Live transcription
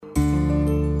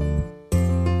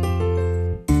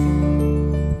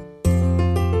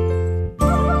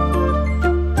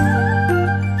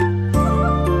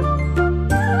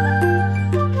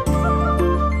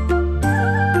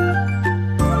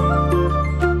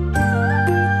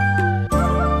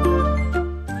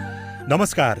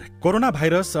नमस्कार। Corona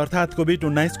virus अर्थात्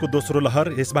COVID-19 को दोस्रो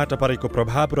लहर, यसबाट परेको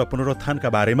प्रभाव र पुनरुत्थानका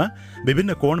बारेमा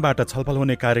विभिन्न कोणबाट छलफल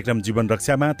हुने कार्यक्रम जीवन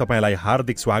रक्षामा तपाईलाई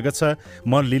हार्दिक स्वागत छ।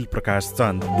 म लील प्रकाश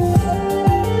चन्द।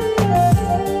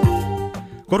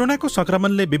 कोरोनाको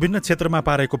संक्रमणले विभिन्न क्षेत्रमा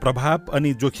पारेको प्रभाव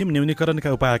अनि जोखिम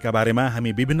न्यूनीकरणका उपायका बारेमा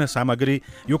हामी विभिन्न सामग्री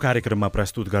यो कार्यक्रममा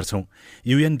प्रस्तुत गर्छौं।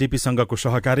 UNDP संघको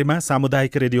सहकारीमा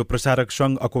सामुदायिक रेडियो प्रसारक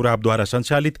संघ अकोराबद्वारा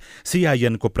सञ्चालित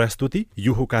CIN को प्रस्तुति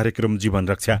यो हो कार्यक्रम जीवन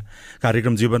रक्षा।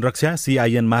 कार्यक्रम जीवन रक्षा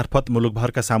CIN मार्फत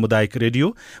मुलुकभरका सामुदायिक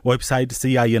radio, website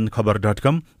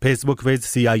CINखबर.com, Facebook page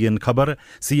CIN खबर,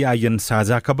 CIN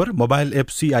साझा खबर, मोबाइल एप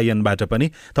CIN बाट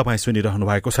पनि तपाई सुनिरहनु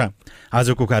भएको छ।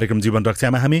 आजको कार्यक्रम जीवन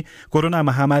रक्षामा हामी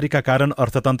कोरोना महामारीका कारण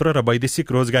अर्थतन्त्र र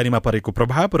वैदेशिक रोजगारीमा परेको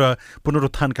प्रभाव र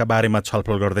पुनरुत्थानका बारेमा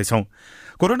छलफल गर्दैछौं।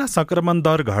 कोरोना संक्रमण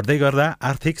दर घट्दै गर्दा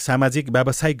आर्थिक, सामाजिक,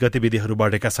 व्यावसायिक गतिविधिहरू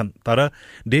बढेका छन्। तर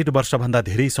 1.5 वर्षभन्दा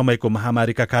धेरै समयको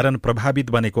महामारीका कारण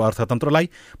प्रभावित बनेको अर्थतन्त्रलाई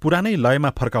पुरानै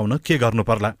लयमा फर्काउन के गर्नु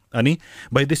पर्ला अनि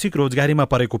वैदेशिक रोजगारीमा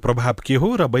परेको प्रभाव के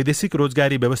हो र वैदेशिक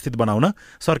रोजगारी व्यवस्थित बनाउन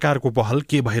सरकारको पहल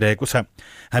के भइरहेको छ,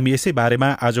 हामी यसै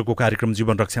बारेमा आजको कार्यक्रम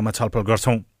जीवन रक्षामा छलफल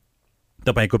गर्छौं।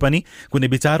 तपाईको पनि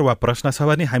कुनै विचार वा प्रश्न छ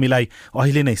भने हामीलाई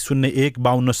अहिले नै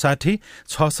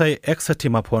 015260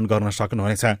 मा फोन गर्न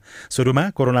सक्नुहुनेछ।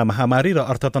 सुरुमा कोरोना महामारी र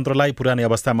अर्थतन्त्रलाई पुरानै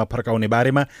अवस्थामा फर्काउने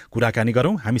बारेमा कुराकानी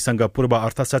गरौं। हामीसँग पूर्व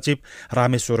अर्थ सचिव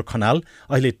रामेश्वर खनाल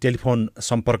अहिले टेलिफोन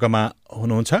सम्पर्कमा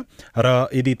हुनुहुन्छ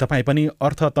र यदि तपाई पनि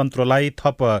अर्थतन्त्रलाई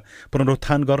थप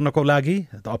पुनरुत्थान गर्नको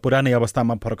लागि, पुरानै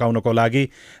अवस्थामा फर्काउनको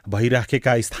लागि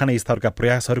भइराखेका स्थानीय स्तरका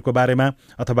प्रयासहरूको बारेमा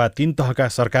अथवा तीन तहका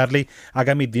सरकारले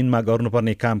आगामी दिनमा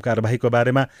गर्नुपर्ने काम कारबाहीको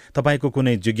बारेमा तपाईको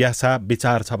कुनै जिज्ञासा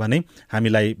विचार छ भने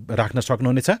हामीलाई राख्न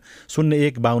सक्नुहुनेछ।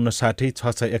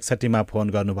 015260 मा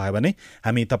फोन गर्नुभयो भने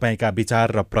हामी तपाईका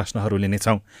विचार र प्रश्नहरू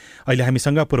लिनेछौं। अहिले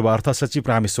हामीसँग पूर्व अर्थ सचिव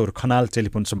रामेश्वर खनाल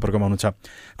टेलिफोन सम्पर्कमा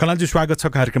हुनुहुन्छ। खनालजी, स्वागत छ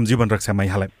कार्यक्रम जीवन रक्षामा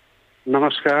यहाँलाई।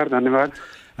 नमस्कार, धन्यवाद।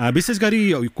 विशेष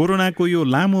गरी कोरोनाको यो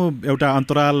लामो एउटा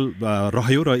अन्तराल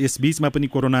रह्यो र यसबीचमा पनि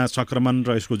कोरोना संक्रमण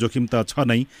र यसको जोखिम त छ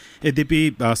नै।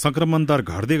 यद्यपि संक्रमण दर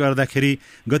घट्दै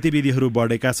गर्दाखेरि गतिविधिहरू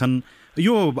बढेका छन्।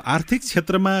 यो आर्थिक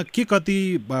क्षेत्रमा के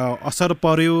कति असर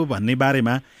पर्यो भन्ने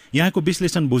बारेमा यहाँको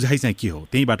विश्लेषण बुझाइ चाहिँ के हो,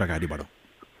 त्यहीबाट अगाडि बढौँ।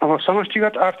 अब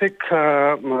समष्टिगत आर्थिक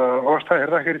अवस्था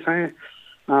हेर्दाखेरि चाहिँ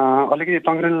अलिकति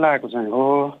तङ्ग्रिन लागेको चाहिँ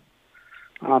हो,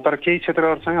 तर केही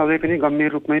क्षेत्रहरू चाहिँ अझै पनि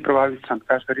गम्भीर रूपमै प्रभावित छन्।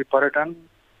 खास गरी पर्यटन,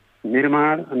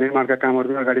 निर्माणका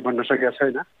कामहरू अगाडि बढ्न सकेका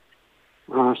छैन।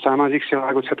 सामाजिक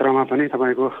सेवाको क्षेत्रमा पनि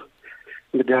तपाईँको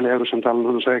विद्यालयहरू सञ्चालन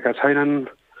हुन सकेका छैनन्।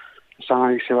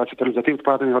 सामाजिक सेवा क्षेत्रले जति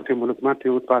उत्पादन गर्थ्यो मुलुकमा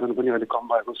त्यो उत्पादन पनि अलिक कम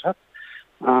भएको छ।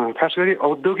 खास गरी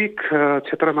औद्योगिक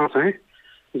क्षेत्रमा चाहिँ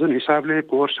जुन हिसाबले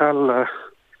पोहोर साल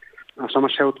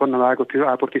समस्या उत्पन्न भएको थियो,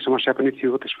 आपूर्ति समस्या पनि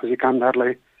थियो, त्यसपछि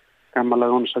कामदारलाई काममा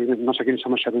लगाउन नसकिने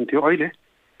समस्या पनि थियो। अहिले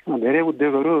धेरै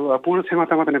उद्योगहरू पूर्ण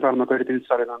क्षमतामा त नेपालमा कहिले पनि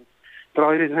चलेनन्, तर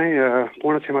अहिले चाहिँ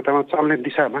पूर्ण क्षमतामा चल्ने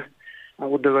दिशामा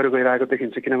उद्योगहरू गइरहेको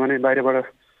देखिन्छ। किनभने बाहिरबाट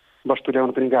वस्तु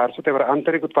ल्याउन पनि गाह्रो छ, त्यही भएर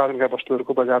आन्तरिक उत्पादनका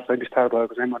वस्तुहरूको बजार चाहिँ विस्तार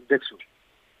भएको चाहिँ म देख्छु।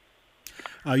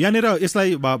 यहाँनिर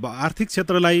यसलाई आर्थिक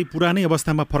क्षेत्रलाई पुरानै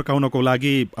अवस्थामा फर्काउनको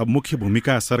लागि मुख्य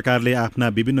भूमिका सरकारले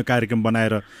आफ्ना विभिन्न कार्यक्रम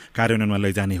बनाएर कार्यान्वयनमा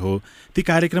लैजाने हो। ती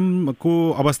कार्यक्रमको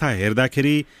अवस्था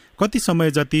हेर्दाखेरि कति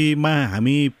समय जतिमा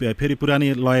हामी फेरि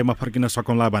पुरानै लयमा फर्किन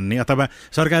सकौँला भन्ने अथवा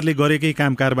सरकारले गरेकै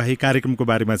काम कारबाही कार्यक्रमको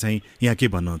बारेमा चाहिँ यहाँ के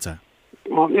भन्नुहुन्छ?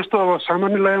 यस्तो अब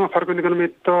सामान्य लयमा फर्किनुको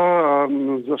निमित्त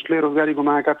जसले रोजगारी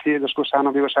गुमाएका थिए, जसको सानो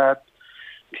व्यवसाय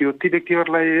थियो, ती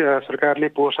व्यक्तिहरूलाई सरकारले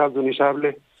पोहोर साल जुन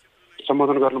हिसाबले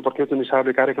सम्बोधन गर्नुपर्थ्यो, जुन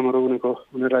हिसाबले कार्यक्रमहरू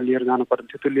उनीहरूलाई लिएर जानु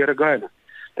पर्थ्यो, त्यो लिएर गएन।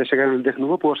 त्यसै कारणले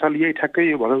देख्नुभयो पोहोर साल यही ठ्याक्कै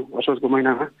यो भदौ असोजको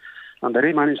महिनामा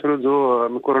धेरै मानिसहरू जो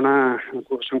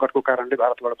कोरोनाको सङ्कटको कारणले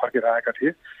भारतबाट फर्केर आएका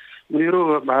थिए,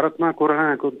 उनीहरू भारतमा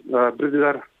कोरोनाको वृद्धि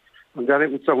दर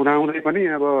ज्यादै उच्च हुँदाहुँदै पनि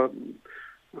अब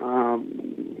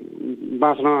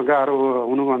बाँच्न गाह्रो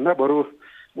हुनुभन्दा बरु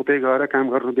उतै गएर काम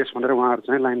गर्नु देश भनेर उहाँहरू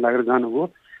चाहिँ लाइन लागेर जानुभयो।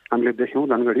 हामीले देख्यौँ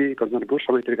धनगढी, कञ्चनपुर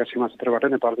सबैतिरका सीमा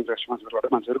क्षेत्रबाट, नेपालको सीमा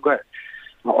क्षेत्रबाट मान्छेहरू गए।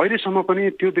 अहिलेसम्म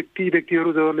पनि त्यो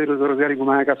व्यक्तिहरू जसले रोजगारी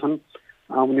गुमाएका छन्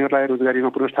उनीहरूलाई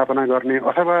रोजगारीमा पुनर्स्थापना गर्ने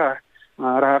अथवा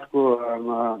राहतको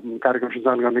कार्यक्रम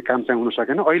सञ्चालन गर्ने काम चाहिँ हुन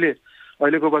सकेन।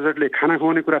 अहिलेको बजेटले खाना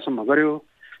खुवाउने कुरासम्म गर्यो,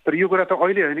 तर यो कुरा त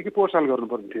अहिले होइन कि पोहोर साल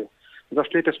गर्नुपर्ने थियो।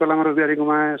 जसले त्यस बेलामा रोजगारी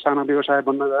गुमाए, सानो व्यवसाय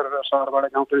बन्द गरेर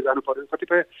सहरबाट गाउँतिर जानु पर्यो।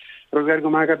 कतिपय रोजगारी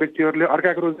गुमाएका व्यक्तिहरूले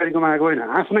अर्काको रोजगारी गुमाएको होइन,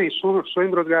 आफ्नै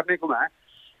स्वयं रोजगार नै गुमाए।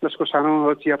 जसको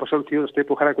सानो चिया पसल थियो, जस्तै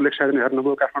पोखराको लेकसाइडमा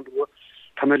हेर्नुभयो, काठमाडौँको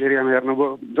थमेल एरियामा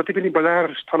हेर्नुभयो, जति पनि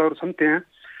बजार स्थलहरू छन्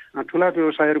त्यहाँ ठुला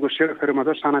व्यवसायहरूको सेरोफेरोमा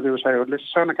चाहिँ साना व्यवसायहरूले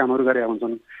साना कामहरू गरेका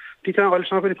हुन्छन्। ती चाहिँ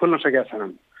अहिलेसम्म पनि खोल्न सकेका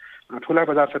छैनन्। ठुला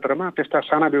बजार क्षेत्रमा त्यस्ता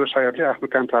साना व्यवसायहरूले आफ्नो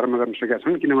काम प्रारम्भ गर्न सकेका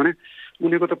छन्, किनभने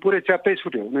उनीहरूको त पुरै च्यात्तै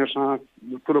छुट्यो।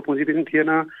 उनीहरूसँग ठुलो पुँजी पनि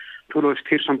थिएन, ठुलो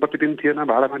स्थिर सम्पत्ति पनि थिएन,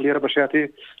 भाडामा लिएर बसेका थिए।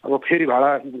 अब फेरि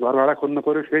घर भाडा खोज्नु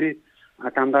पर्यो, फेरि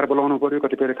कामदार बोलाउनु पर्यो,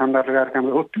 कतिपय कामदार लगाएर काम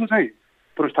हो, त्यो चाहिँ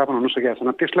पुनर्स्थापन हुन सकेको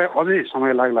छैन। त्यसलाई अझै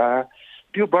समय लाग्ला।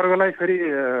 त्यो वर्गलाई फेरि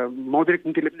मौद्रिक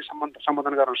नीतिले पनि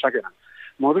सम्बोधन गर्न सकेन।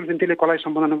 मौद्रिक नीतिले कसलाई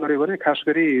सम्बोधन गर्यो भने खास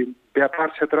गरी व्यापार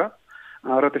क्षेत्र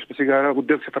र त्यसपछि गएर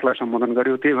उद्योग क्षेत्रलाई सम्बोधन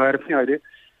गर्यो। त्यही भएर पनि अहिले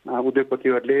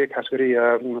उद्योगपतिहरूले, खास गरी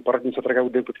पर्यटन क्षेत्रका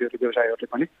उद्योगपतिहरू, व्यवसायीहरूले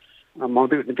पनि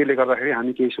मौद्रिक नीतिले गर्दाखेरि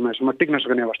हामी केही समयसम्म टिक्न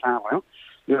सक्ने अवस्थामा भयौँ।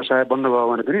 व्यवसाय बन्द भयो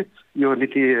भने पनि यो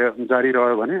नीति जारी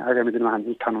रह्यो भने आगामी दिनमा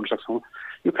हामी उत्थान हुन सक्छौँ।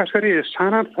 यो खास गरी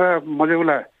साना तथा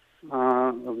मझौला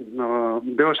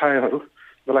व्यवसायहरू,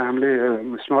 जसलाई हामीले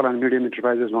स्मल एन्ड मिडियम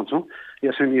इन्टरप्राइजेस भन्छौँ,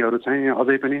 एसएमईहरू चाहिँ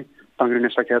अझै पनि तङ्ग्रिन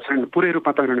सकेका छैन, पुरै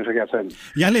रूपमा तङ्ग्रिन सकेका छैन।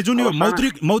 यहाँले जुन यो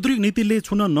मौद्रिक नीतिले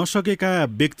छुन नसकेका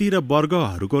व्यक्ति र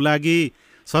वर्गहरूको लागि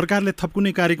सरकारले थप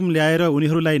कुनै कार्यक्रम ल्याएर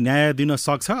उनीहरूलाई न्याय दिन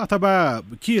सक्छ अथवा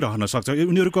के रहन सक्छ?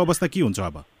 उनीहरूको अवस्था के हुन्छ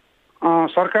अब?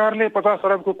 सरकारले 50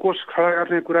 अरबको कोष खडा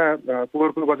गर्ने कुरा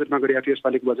पोहोरको बजेटमा गरिएको थियो,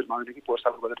 यसपालिको बजेटमा होइन कि पोहोर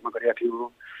सालको बजेटमा गरिएको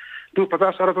थियो। त्यो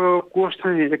 50 अरबको कोष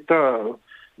चाहिँ एक त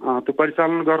त्यो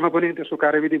परिचालन गर्न पनि, त्यसको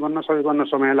कार्यविधि सबै बन्न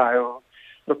समय लाग्यो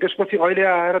र त्यसपछि अहिले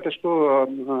आएर त्यसको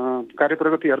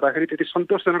कार्यप्रगति हेर्दाखेरि त्यति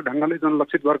सन्तोषजनक ढङ्गले जुन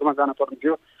लक्षित वर्गमा जान पर्ने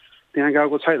थियो त्यहाँ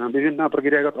गएको छैन। विभिन्न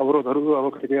प्रक्रियागत अवरोधहरू, अब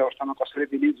कतिपय अवस्थामा कसरी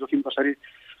दिने, जोखिम कसरी,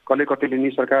 कसले कति लिने,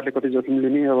 सरकारले कति जोखिम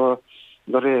लिने, अब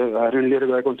जसले ऋण लिएर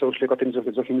गएको हुन्छ उसले कति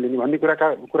जोखिम लिने भन्ने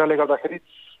कुराले गर्दाखेरि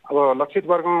अब लक्षित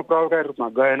वर्गमा प्रभावकारी रूपमा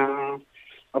गएन।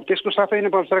 अब त्यसको साथै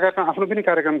नेपाल सरकारको आफ्नो पनि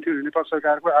कार्यक्रम थियो। नेपाल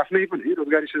सरकारको आफ्नै पनि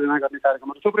रोजगारी सृजना गर्ने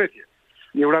कार्यक्रमहरू थुप्रै थिए।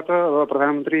 एउटा त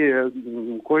प्रधानमन्त्री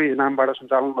कोही नामबाट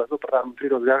सञ्चालन भएको प्रधानमन्त्री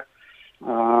रोजगार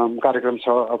कार्यक्रम छ।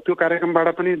 अब त्यो कार्यक्रमबाट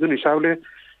पनि जुन हिसाबले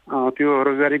त्यो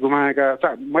रोजगारी गुमाएका,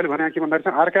 मैले भने के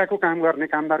भन्दाखेरि अर्काको काम गर्ने,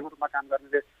 कामदारको रूपमा काम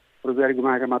गर्नेले रोजगारी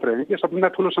गुमाएका मात्र होइन कि सबभन्दा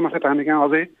ठुलो समस्या त हामी कहाँ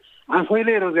अझै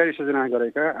आफैले रोजगारी सृजना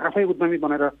गरेका, आफै उद्यमी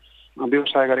बनेर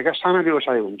व्यवसाय गरेका साना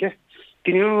व्यवसाय हुन् के।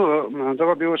 तिनीहरू जब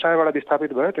व्यवसायबाट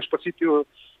विस्थापित भयो त्यसपछि त्यो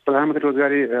प्रधानमन्त्री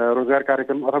रोजगार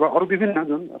कार्यक्रम अथवा अरू विभिन्न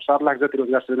जुन 7 लाख जति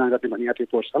रोजगार सृजना गर्ने भनिएको थियो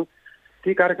पोहोर साल,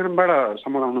 ती कार्यक्रमबाट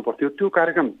सम्हाल्नु पर्थ्यो। त्यो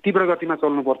कार्यक्रम तीव्र गतिमा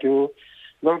चल्नु पर्थ्यो।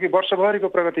 जबकि वर्षभरिको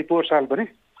प्रगति पोहोर साल पनि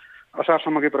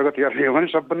असारसम्मकै प्रगति हेर्ने हो भने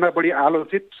सबभन्दा बढी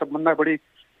आलोचित, सबभन्दा बढी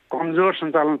कमजोर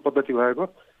सञ्चालन पद्धति भएको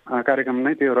कार्यक्रम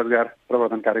नै त्यो रोजगार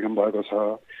प्रवर्धन कार्यक्रम भएको छ।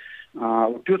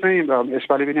 त्यो चाहिँ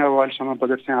यसपालि पनि अब अहिलेसम्म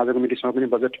बजेट चाहिँ आजको मिटिङसम्म पनि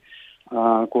बजेट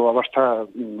को अवस्था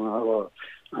अब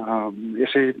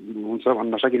यसै हुन्छ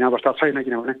भन्न सकिने अवस्था छैन।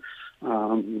 किनभने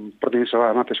प्रतिनिधि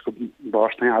सभामा त्यसको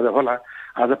बहस चाहिँ आज होला।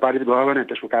 आज पारित भयो भने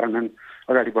त्यसको कार्यान्वयन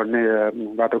अगाडि बढ्ने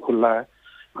बाटो खुल्ला।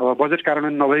 अब बजेट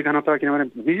कार्यान्वयन नभइकन त,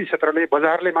 किनभने निजी क्षेत्रले,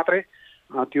 बजारले मात्रै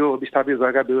त्यो विस्थापित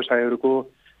भएका व्यवसायहरूको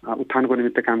उत्थानको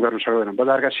निमित्त काम गर्न सक्दैन।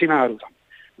 बजारका सीमाहरू छन्।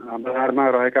 बजारमा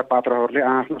रहेका पात्रहरूले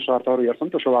आफ्नो स्वार्थहरू हेर्छन्,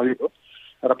 त्यो स्वाभाविक हो।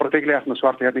 र प्रत्येकले आफ्नो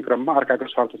स्वार्थ हेर्ने क्रममा अर्काको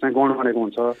स्वार्थ चाहिँ गौण बनेको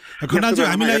हुन्छ। खनालजी,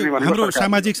 हामीलाई हाम्रो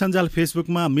सामाजिक सञ्जाल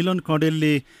फेसबुकमा मिलन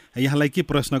कडेलले यहाँलाई के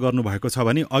प्रश्न गर्नुभएको छ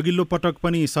भने अघिल्लो पटक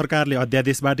पनि सरकारले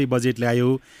अध्यादेशबाटै बजेट ल्यायो,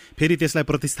 फेरि त्यसलाई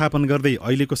प्रतिस्थापन गर्दै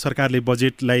अहिलेको सरकारले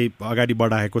बजेटलाई अगाडि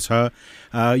बढाएको छ।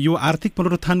 यो आर्थिक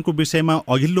पुनरुत्थानको विषयमा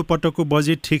अघिल्लो पटकको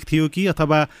बजेट ठिक थियो कि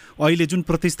अथवा अहिले जुन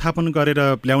प्रतिस्थापन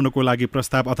गरेर ल्याउनको लागि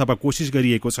प्रस्ताव अथवा कोसिस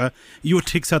गरिएको छ यो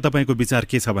ठिक छ? तपाईँको विचार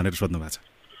के छ भनेर सोध्नु भएको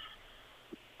छ।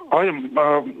 होइन,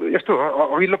 यस्तो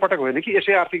अघिल्लो पटक होइन कि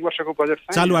यसै आर्थिक वर्षको बजेट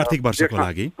चालु आर्थिक वर्षको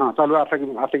लागि चालु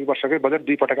आर्थिक वर्षकै बजेट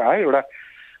दुई पटक आयो। एउटा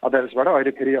अध्यादेशबाट,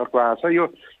 अहिले फेरि अर्को आएको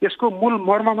छ। यसको मूल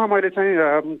मर्ममा मैले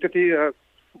चाहिँ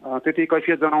त्यति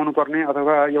कैफियत जनाउनु पर्ने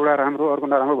अथवा एउटा राम्रो अर्को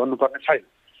नराम्रो भन्नुपर्ने छैन।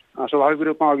 स्वाभाविक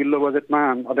रूपमा अघिल्लो बजेटमा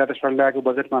अध्यादेशबाट ल्याएको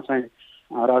बजेटमा चाहिँ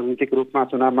राजनीतिक रूपमा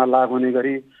चुनावमा लाभ हुने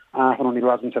गरी आफ्नो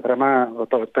निर्वाचन क्षेत्रमा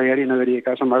तयारी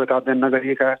नगरिएका, सम्भाव्यता अध्ययन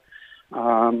नगरिएका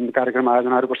कार्यक्रम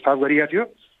आयोजनाहरू प्रस्ताव गरिएको थियो।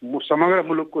 समग्र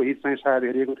मुलुकको हित चाहिँ सायद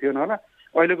हेरिएको थिएन होला।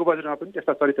 अहिलेको बजेटमा पनि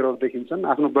त्यस्ता चरित्रहरू देखिन्छन्।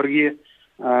 आफ्नो वर्गीय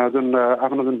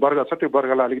आफ्नो जुन वर्ग छ त्यो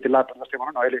वर्गलाई अलिकति लाभ जस्तै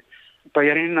भनौँ न, अहिले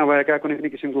तयारी नै नभएका, कुनै पनि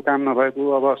किसिमको काम नभएको,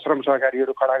 अब श्रम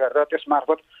सहकारीहरू खडा गरेर त्यस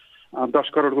मार्फत 10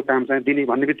 करोडको काम चाहिँ दिने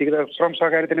भन्ने बित्तिकै श्रम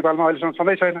सहकारी त नेपालमा अहिलेसम्म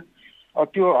छँदै छैन। अब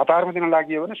त्यो हतारमा दिन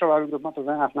लागि भने स्वाभाविक रूपमा त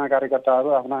चाहिँ आफ्ना कार्यकर्ताहरू,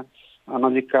 आफ्ना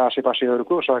नजिकका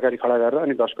आसेपासेहरूको सहकारी खडा गरेर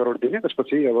अनि 10 करोड दिने,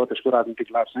 त्यसपछि अब त्यसको राजनीतिक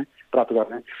लाभ चाहिँ प्राप्त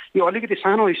गर्ने। यो अलिकति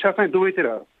सानो हिस्सा चाहिँ दुवैतिर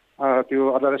त्यो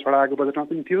अध्यादेशबाट आएको बजेटमा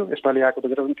पनि थियो, यसपालि आएको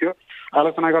बजेटमा पनि थियो।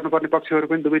 आलोचना गर्नुपर्ने पक्षहरू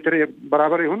पनि दुवैतिर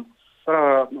बराबरै हुन्। तर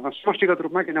समष्टिगत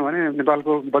रूपमा, किनभने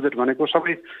नेपालको बजेट भनेको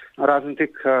सबै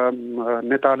राजनीतिक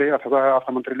नेताले अथवा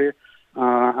अर्थमन्त्रीले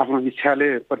आफ्नो इच्छाले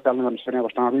परिचालन गर्न सक्ने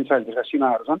अवस्थामा पनि छ। त्यसका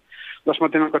सीमाहरू छन्,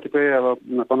 जसमध्येमा कतिपय अब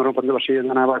 15-15 वर्षीय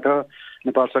योजनाबाट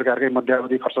नेपाल सरकारकै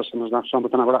मध्यावधि खर्च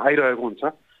संरचनाबाट आइरहेको हुन्छ।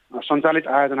 सञ्चालित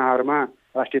आयोजनाहरूमा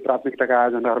राष्ट्रिय प्राथमिकताका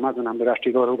आयोजनाहरूमा जुन हामीले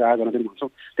राष्ट्रिय गौरवका आयोजना पनि भन्छौँ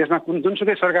त्यसमा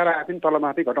जुनसुकै सरकार आए पनि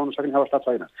तलमाथि घटाउन सक्ने अवस्था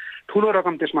छैन। ठुलो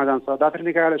रकम त्यसमा जान्छ। दात्री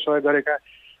निकायले सहयोग गरेका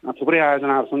थुप्रै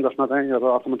आयोजनाहरू छन् जसमा चाहिँ अब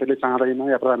अर्थमन्त्रीले चाहँदैमा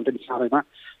या प्रधानमन्त्रीले चाहँदैमा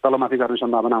तलमाथि गर्ने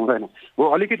सम्भावना हुँदैन। हो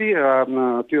अलिकति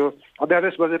त्यो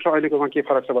अध्यादेश बजेट र अहिलेकोमा के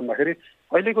फरक छ भन्दाखेरि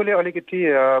अहिलेकोले अलिकति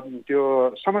त्यो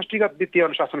समष्टिगत वित्तीय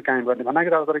अनुशासन कायम गर्ने भन्नाको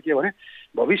तात्पर्य के हो भने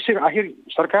भविष्य आखिर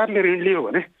सरकारले ऋण लियो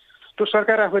भने त्यो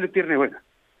सरकार आफैले तिर्ने होइन।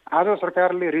 आज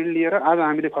सरकारले ऋण लिएर आज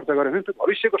हामीले खर्च गऱ्यो भने त्यो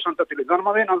भविष्यको सन्ततिले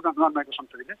जन्मदै नजन्मेको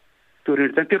सन्ततिले त्यो ऋण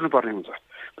चाहिँ तिर्नुपर्ने हुन्छ।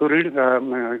 त्यो ऋण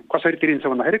कसरी तिरिन्छ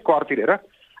भन्दाखेरि कर तिरेर।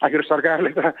 आखिर सरकारले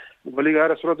त भोलि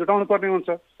गएर स्रोत जुटाउनु पर्ने हुन्छ,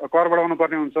 कर बढाउनु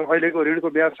पर्ने हुन्छ। अहिलेको ऋणको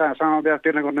ब्याज सानो ब्याज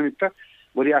तिर्नको निमित्त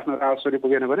भोलि आफ्नो राजस्वले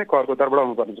पुगेन भने करको दर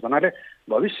बढाउनु पर्ने हुन्छ। भन्नाले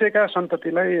भविष्यका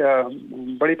सन्ततिलाई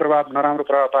बढी नराम्रो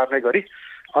प्रभाव पार्ने गरी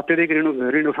अत्यधिक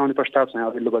ऋण उठाउने प्रस्ताव चाहिँ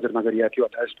अघिल्लो बजेटमा गरिएको थियो,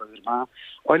 अध्यादेश बजेटमा।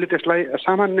 अहिले त्यसलाई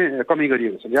सामान्य कमी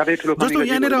गरिएको छ, ज्यादै ठुलो कमी। जस्तो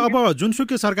यहाँनिर अब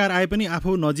जुनसुकै सरकार आए पनि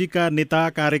आफू नजिकका नेता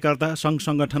कार्यकर्ता सङ्घ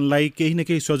सङ्गठनलाई केही न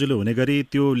केही सजिलो हुने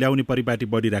गरी त्यो ल्याउने परिपाटी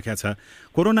बढिराखेको छ।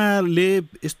 कोरोनाले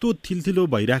यस्तो थिलथिलो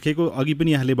भइराखेको अघि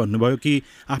पनि यहाँले भन्नुभयो कि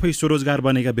आफै स्वरोजगार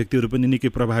बनेका व्यक्तिहरू पनि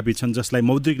निकै प्रभावित छन्, जसलाई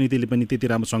मौद्रिक नीतिले पनि त्यति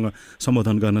राम्रोसँग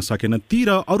सम्बोधन गर्न सकेन।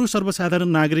 ती र अरू सर्वसाधारण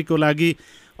नागरिकको लागि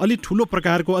अलि ठुलो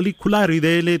प्रकारको अलि खुला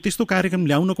हृदयले त्यस्तो कार्यक्रम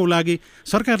ल्याउनको लागि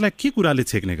सरकारलाई के कुराले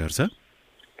छेक्ने गर्छ?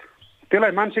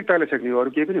 त्यसलाई मानसिकताले छेक्ने हो, अरू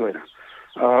केही पनि होइन।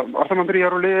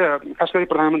 अर्थमन्त्रीहरूले खास गरी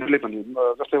प्रधानमन्त्रीले पनि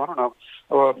जस्तै भनौँ न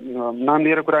अब नाम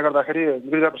लिएर कुरा गर्दाखेरि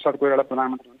गिरिजाप्रसाद कोइराला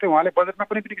प्रधानमन्त्री हुन्थे, उहाँले बजेटमा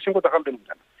कुनै पनि किसिमको दखल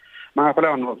दिनुहुँदैन। म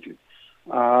आफूलाई अनुभव थियो।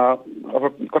 अब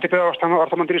कतिपय अवस्थामा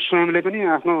अर्थमन्त्री स्वयंले पनि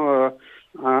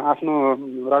आफ्नो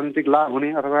राजनीतिक लाभ हुने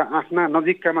अथवा आफ्ना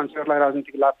नजिकका मान्छेहरूलाई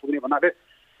राजनीतिक लाभ पुग्ने भन्नाले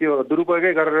त्यो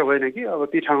दुरुपयोगै गरेर होइन कि अब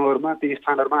ती ठाउँहरूमा ती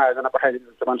स्थानहरूमा आयोजना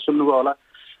पठाइदिनु। तपाईँ सुन्नुभयो होला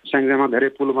स्याङ्जामा धेरै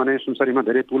पुल बने, सुनसरीमा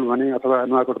धेरै पुल बने अथवा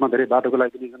नुवाकोटमा धेरै बाटोको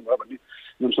लागि नियोजन भयो भन्ने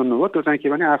जुन सुन्नुभयो त्यो चाहिँ के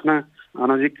भने आफ्ना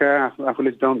नजिकका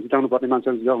आफूले जिताउनु पर्ने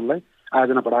मान्छेहरू जिताउनलाई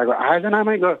आयोजना पठाएको।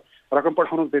 आयोजनामै रकम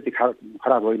पठाउनु त्यति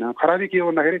खराब होइन। खराबी के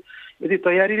हो भन्दाखेरि यदि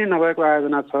तयारी नै नभएको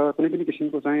आयोजना छ, कुनै पनि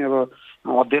किसिमको चाहिँ अब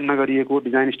अध्ययन नगरिएको,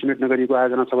 डिजाइन इस्टिमेट नगरिएको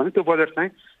आयोजना छ भने त्यो बजेट चाहिँ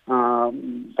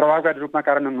प्रभावकारी रूपमा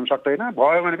कार्यान्वयन हुन सक्दैन।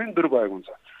 भयो भने पनि दुरुपयोग हुन्छ।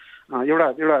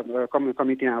 एउटा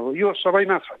कमी त्यहाँ हो। यो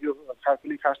सबैमा छ। यो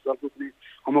कुनै खास दलको कुनै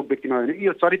अमुक व्यक्तिमा होइन,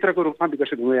 यो चरित्रको रूपमा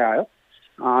विकसित हुँदै आयो।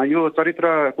 यो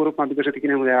चरित्रको रूपमा विकसित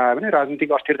किन हुँदै आयो भने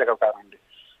राजनीतिक अस्थिरताको कारणले।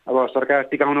 अब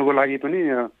सरकार टिकाउनको लागि पनि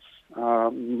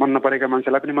मन नपरेका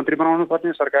मान्छेलाई पनि मन्त्री बनाउनु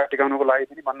पर्ने, सरकार टिकाउनको लागि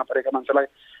पनि मन नपरेका मान्छेलाई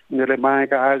उनीहरूले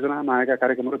मायाका आयोजना मायाका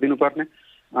कार्यक्रमहरू दिनुपर्ने।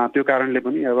 त्यो कारणले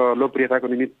पनि अब लोकप्रियताको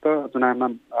निमित्त चुनावमा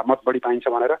मत बढी पाइन्छ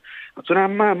भनेर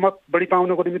चुनावमा मत बढी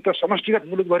पाउनको निमित्त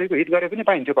समष्टिगत मुलुकभरिको हित गरे पनि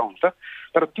पाउँछ।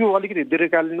 तर त्यो अलिकति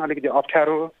दीर्घकालीन अलिकति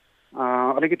अप्ठ्यारो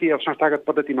अलिकति अब संस्थागत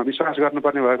पद्धतिमा विश्वास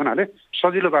गर्नुपर्ने भएको हुनाले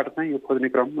सजिलो बाटो चाहिँ यो खोज्ने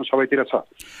क्रम सबैतिर छ।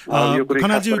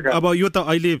 खनालजी, अब यो त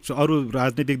अहिले अरू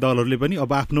राजनीतिक दलहरूले पनि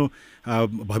अब आफ्नो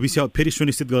भविष्य फेरि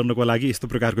सुनिश्चित गर्नको लागि यस्तो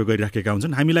प्रकारको गरिराखेका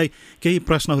हुन्छन्। हामीलाई केही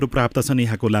प्रश्नहरू प्राप्त छन्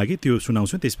यहाँको लागि, त्यो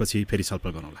सुनाउँछौँ, त्यसपछि फेरि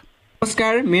छलफल गरौँला।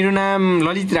 नमस्कार, मेरो नाम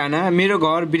ललित राणा, मेरो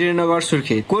घर वीरेन्द्रनगर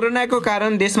सुर्खेत। कोरोनाको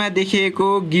कारण देशमा देखिएको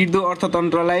गिर्दो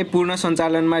अर्थतन्त्रलाई पूर्ण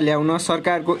सञ्चालनमा ल्याउन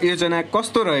सरकारको योजना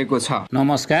कस्तो रहेको छ?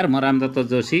 नमस्कार, म रामदत्त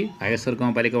जोशी, भागेश्वर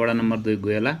गाउँपालिका वडा नम्बर 2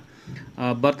 गुहेला।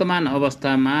 वर्तमान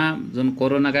अवस्थामा जुन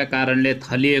कोरोनाका कारणले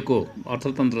थलिएको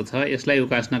अर्थतन्त्र छ यसलाई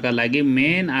उकास्नका लागि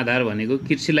मेन आधार भनेको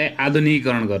कृषिलाई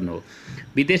आधुनिकीकरण गर्नु हो।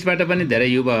 विदेशबाट पनि धेरै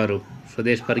युवाहरू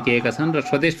स्वदेश फर्किएका छन् र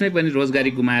स्वदेशमै पनि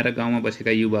रोजगारी गुमाएर गाउँमा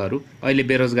बसेका युवाहरू अहिले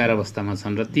बेरोजगार अवस्थामा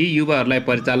छन् र ती युवाहरूलाई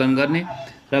परिचालन गर्ने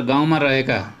र गाउँमा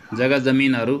रहेका जग्गा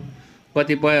जमिनहरू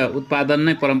कतिपय उत्पादन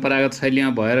नै परम्परागत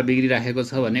शैलीमा भएर बिग्रिराखेको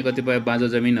छ भने कतिपय बाँझो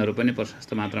जमिनहरू पनि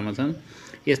प्रशस्त मात्रामा छन्।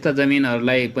 यस्ता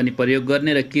जमिनहरूलाई पनि प्रयोग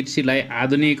गर्ने र कृषिलाई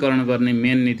आधुनिकीकरण गर्ने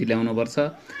मेन नीति ल्याउनुपर्छ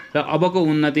र अबको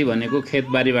उन्नति भनेको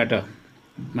खेतबारीबाट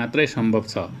मात्रै सम्भव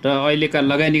छ र अहिलेका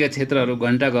लगानीका क्षेत्रहरू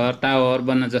घण्टाघर टावर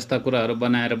बन्न जस्ता कुराहरू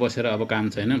बनाएर बसेर अब काम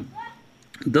छैन।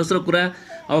 दोस्रो कुरा,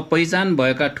 अब पहिचान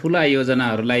भएका ठुला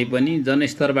योजनाहरूलाई पनि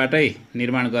जनस्तरबाटै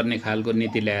निर्माण गर्ने खालको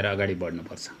नीति ल्याएर अगाडि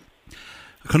बढ्नुपर्छ।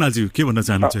 खनालजी, के भन्न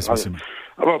चाहनुहुन्छ यस विषयमा?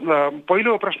 अब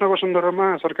पहिलो प्रश्नको सन्दर्भमा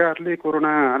सरकारले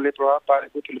कोरोनाले प्रभाव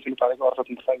पारेको ठुलो पारेको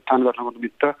अर्थतन्त्रलाई उत्थान गर्नको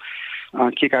निमित्त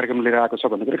के कार्यक्रम लिएर आएको छ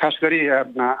भन्दाखेरि खास गरी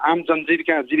आम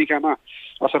जीविकामा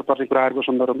असर पर्ने कुराहरूको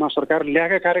सन्दर्भमा सरकार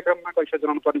ल्याएका कार्यक्रममा कैसे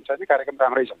जनाउनु पर्ने छैन, कार्यक्रम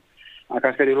राम्रै छन्।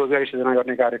 खास गरी रोजगारी सृजना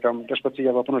गर्ने कार्यक्रम, त्यसपछि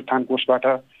अब पुनरुत्थान कोषबाट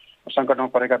सङ्कटमा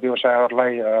परेका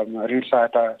व्यवसायहरूलाई ऋण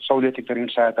सहायता, सहुलियतयुक्त ऋण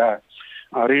सहायता,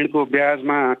 ऋणको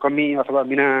ब्याजमा कमी अथवा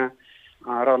बिना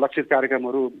र लक्षित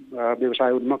कार्यक्रमहरू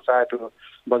व्यवसाय उन्मुख चाहे त्यो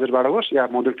बजेटबाट होस् या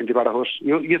मौद्रिक नीतिबाट होस्,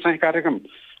 यो चाहिँ कार्यक्रम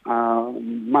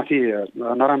माथि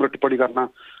नराम्रो टिप्पणी गर्न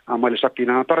मैले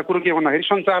सक्दिनँ। तर कुरो के भन्दाखेरि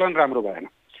सञ्चालन राम्रो भएन।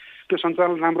 त्यो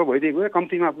सञ्चालन राम्रो भइदिएको भए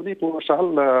कम्तीमा पनि पोहोर साल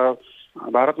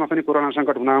भारतमा पनि कोरोना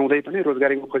सङ्कट हुन आउँदै पनि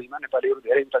रोजगारीको खोजीमा नेपालीहरू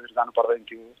धेरै उतातिर जानु पर्दैन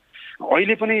थियो।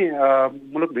 अहिले पनि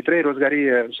मुलुकभित्रै रोजगारी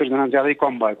सृजना ज्यादै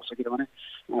कम भएको छ, किनभने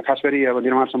खास गरी अब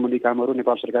निर्माण सम्बन्धी कामहरू,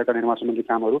 नेपाल सरकारका निर्माण सम्बन्धी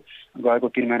कामहरू गएको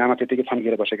 3 महिनामा त्यतिकै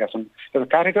थन्किएर बसेका छन्। तर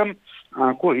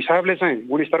कार्यक्रमको हिसाबले चाहिँ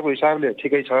गुणस्तरको हिसाबले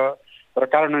ठिकै छ, तर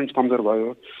कार्यान्वयन कमजोर भयो।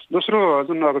 दोस्रो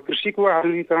जुन अब कृषिको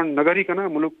आधुनिकीकरण नगरिकन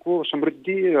मुलुकको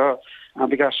समृद्धि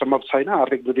विकास सम्भव छैन,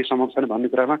 आर्थिक वृद्धि सम्भव छैन भन्ने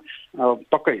कुरामा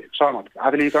पक्कै सहमत।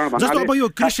 आधुनिकीकरण जस्तो अब यो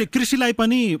कृषिलाई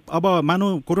पनि अब मानौ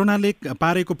कोरोनाले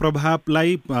पारेको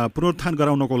प्रभावलाई पुनरुत्थान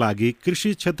गराउनको लागि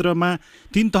कृषि क्षेत्रमा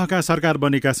 3 तहका सरकार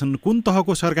बनेका छन्। कुन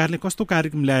तहको सरकारले कस्तो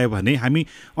कार्यक्रम ल्यायो भने हामी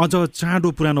अझ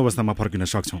चाँडो पुरानो अवस्थामा फर्किन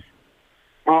सक्छौँ?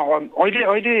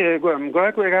 अहिले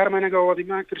गएको 11 महिनाको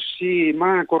अवधिमा कृषिमा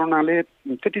कोरोनाले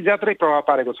त्यति ज्यादै प्रभाव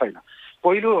पारेको छैन।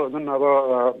 पहिलो जुन अब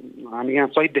हामी यहाँ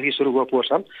चैतदेखि सुरु भयो, पोहोर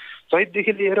साल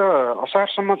चैतदेखि लिएर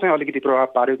असारसम्म चाहिँ अलिकति प्रभाव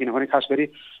पार्यो, किनभने खास गरी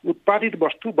उत्पादित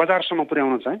वस्तु बजारसम्म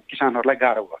पुर्याउन चाहिँ किसानहरूलाई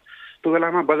गाह्रो भयो। त्यो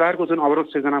बेलामा बजारको जुन अवरोध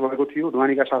सिर्जना भएको थियो,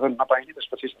 ढुवानीका साधन नपाइने,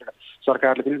 त्यसपछि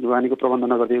सरकारले पनि ढुवानीको प्रबन्ध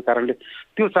नगरिदिएको कारणले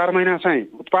त्यो 4 महिना चाहिँ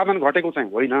उत्पादन घटेको चाहिँ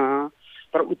होइन,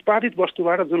 तर उत्पादित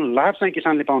वस्तुबाट जुन लाभ चाहिँ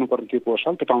किसानले पाउनु पर्ने थियो पोहोर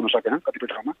साल त्यो पाउन सकेन, कतिपय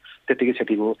ठाउँमा त्यत्तिकै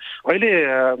क्षति भयो। अहिले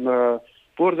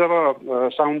पोहोर जब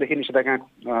साउनदेखि निषेधाज्ञा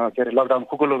के अरे लकडाउन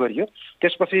खुकुलो गरियो,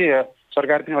 त्यसपछि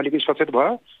सरकार पनि अलिकति सचेत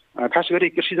भयो। खास गरी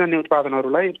कृषिजन्य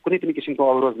उत्पादनहरूलाई कुनै पनि किसिमको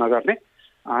अवरोध नगर्ने,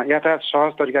 यातायात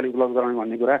सहज तरिकाले उपलब्ध गराउने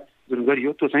भन्ने कुरा जुन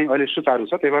गरियो त्यो चाहिँ अहिले सुचारू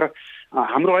छ। त्यही भएर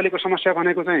हाम्रो अहिलेको समस्या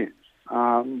भनेको चाहिँ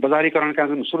बजारीकरणका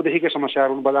जुन सुरुदेखिकै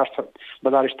समस्याहरू,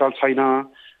 बजार स्थल छैन,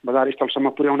 बजार स्थलसम्म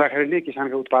पुर्याउँदाखेरि नै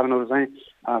किसानका उत्पादनहरू चाहिँ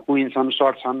कुहिन्छन्,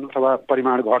 सड्छन् अथवा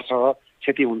परिमाण घट्छ,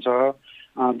 क्षति हुन्छ।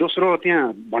 दोस्रो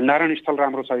त्यहाँ भण्डारण स्थल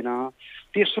राम्रो छैन।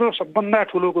 तेस्रो सबभन्दा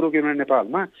ठुलो कुरो के भने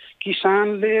नेपालमा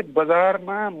किसानले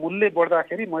बजारमा मूल्य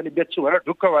बढ्दाखेरि मैले बेच्छु भनेर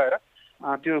ढुक्क भएर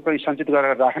त्यो कहीँ सञ्चित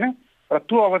गरेर राख्ने र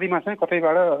त्यो अवधिमा चाहिँ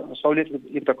कतैबाट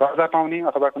सहुलियतयुक्त कर्जा पाउने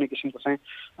अथवा कुनै किसिमको चाहिँ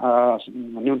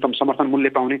न्यूनतम समर्थन मूल्य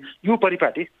पाउने यो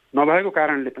परिपाटी नभएको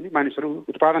कारणले पनि मानिसहरू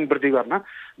उत्पादन वृद्धि गर्न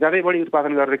ज्यादै बढी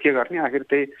उत्पादन गरेर के गर्ने, आखिर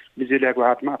त्यही बिजुलियाको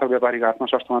हातमा अथवा व्यापारीको हातमा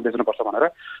सस्तोमा बेच्नुपर्छ भनेर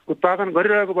उत्पादन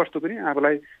गरिरहेको वस्तु पनि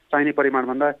आफूलाई चाहिने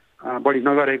परिमाणभन्दा बढी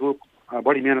नगरेको,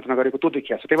 बढी मेहनत नगरेको त्यो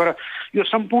देखिया छ। त्यही भएर यो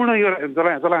सम्पूर्ण यो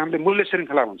जसलाई हामीले मूल्य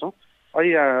श्रृङ्खला भन्छौँ,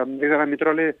 अहिले एकजना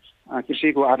मित्रले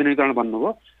कृषिको आधुनिकीकरण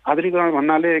भन्नुभयो। आधुनिकीकरण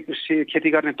भन्नाले कृषि खेती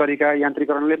गर्ने तरिका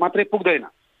यान्त्रिकरणले मात्रै पुग्दैन,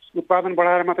 उत्पादन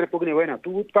बढाएर मात्रै पुग्ने होइन।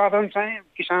 त्यो उत्पादन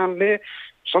चाहिँ किसानले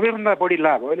सबैभन्दा बढी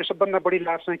लाभ, अहिले सबभन्दा बढी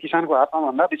लाभ चाहिँ किसानको हातमा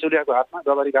भन्दा बिचौलियाको हातमा,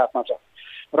 व्यापारीको हातमा छ।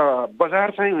 र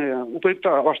बजार चाहिँ उपयुक्त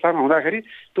अवस्थामा हुँदाखेरि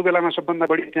त्यो बेलामा सबभन्दा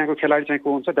बढी त्यहाँको खेलाडी चाहिँ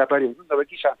को हुन्छ? व्यापारी हुन्छ,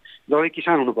 जबै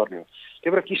किसान हुनुपर्ने हो।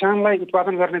 त्यही भएर किसानलाई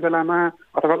उत्पादन गर्ने बेलामा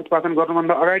अथवा उत्पादन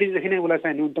गर्नुभन्दा अगाडिदेखि नै उसलाई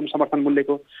चाहिँ न्यूनतम समर्थन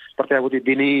मूल्यको प्रत्याभूति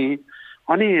दिने,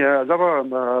 अनि जब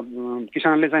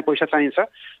किसानले चाहिँ पैसा चाहिन्छ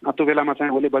त्यो बेलामा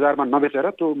चाहिँ उसले बजारमा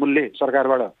नबेचेर त्यो मूल्य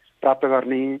सरकारबाट प्राप्त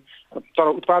गर्ने, तर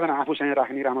उत्पादन आफूसँग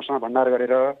राख्ने, राम्रोसँग भण्डार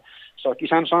गरेर।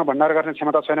 किसानसँग भण्डार गर्ने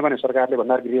क्षमता छैन भने सरकारले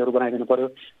भण्डार गृहहरू बनाइदिनु पर्यो,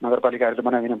 नगरपालिकाहरूले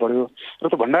बनाइदिनु पर्यो, र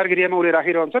त्यो भण्डार गृहमा उसले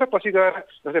राखिरहन्छ र पछि गएर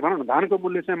जस्तै भनौँ न धानको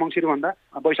मूल्य चाहिँ मङ्सिरभन्दा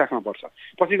वैशाखमा बढ्छ,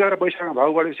 पछि गएर वैशाखमा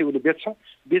भाउ बढेपछि उसले बेच्छ,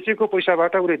 बेचेको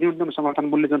पैसाबाट उसले न्यूनतम समर्थन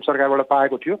मूल्य जुन सरकारबाट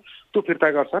पाएको थियो त्यो फिर्ता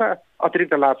गर्छ र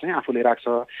अतिरिक्त लाभ चाहिँ आफूले राख्छ।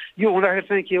 यो हुँदाखेरि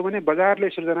चाहिँ के हो भने बजारले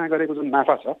सृजना गरेको जुन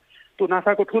नाफा छ त्यो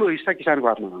नाफाको ठुलो हिस्सा किसानको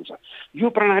हातमा हुन्छ। यो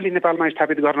प्रणाली नेपालमा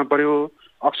स्थापित गर्न पर्यो।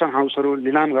 अक्सन हाउसहरू,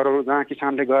 लिलाम घरहरू जहाँ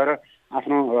किसानले गएर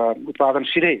आफ्नो उत्पादन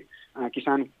सिधै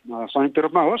किसान संयुक्त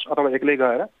रूपमा होस् अथवा एक्लै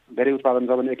गएर, धेरै उत्पादन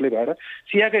छ भने एक्लै भएर,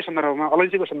 चियाकै सन्दर्भमा,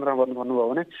 अलैँचीको सन्दर्भमा भन्नुभयो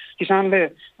भने किसानले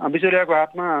बिचौलियाको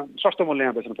हातमा सस्तो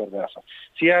मूल्यमा बेच्नु परिरहेछ।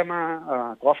 चियामा,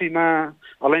 कफीमा,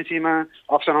 अलैँचीमा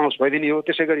अक्सन हाउस भइदिने हो।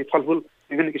 त्यसै गरी फलफुल,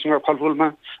 विभिन्न किसिमका फलफुलमा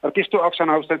र त्यस्तो अक्सन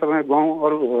हाउस चाहिँ तपाईँ गाउँ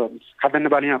अरू खाद्यान्न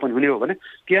बालीमा पनि हुने हो भने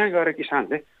त्यहाँ गएर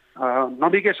किसानले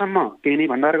नबिकेसम्म केही नै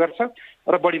भण्डार गर्छ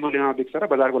र बढी मूल्यमा बिक्छ र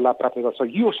बजारको लाभ प्राप्त गर्छ।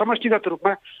 यो समष्टिगत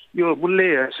रूपमा यो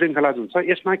मूल्य श्रृङ्खला जुन छ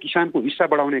यसमा किसानको हिस्सा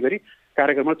बढाउने गरी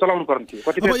कार्यक्रमहरू चलाउनु पर्ने थियो।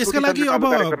 अब यसका लागि अब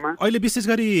अहिले विशेष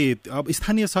गरी अब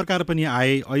स्थानीय सरकार पनि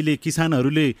आए। अहिले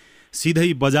किसानहरूले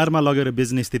सिधै बजारमा लगेर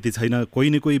बेच्ने स्थिति छैन। कोही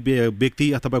न कोही व्यक्ति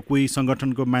अथवा कोही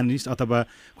सङ्गठनको मानिस अथवा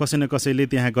कसै न कसैले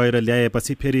त्यहाँ गएर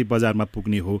ल्याएपछि फेरि बजारमा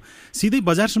पुग्ने हो। सिधै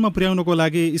बजारसम्म पुर्याउनको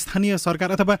लागि स्थानीय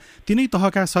सरकार अथवा तिनै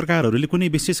तहका सरकारहरूले कुनै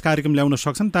विशेष कार्यक्रम ल्याउन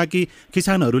सक्छन् ताकि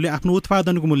किसानहरूले आफ्नो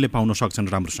उत्पादनको मूल्य पाउन सक्छन्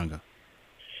राम्रोसँग।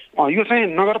 यो चाहिँ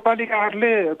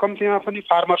नगरपालिकाहरूले कम्तीमा पनि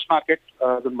फार्मर्स मार्केट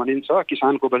जुन भनिन्छ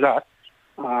किसानको बजार,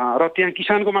 र त्यहाँ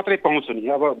किसानको मात्रै पहुँच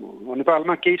हुने। अब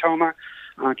नेपालमा केही ठाउँमा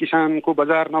किसानको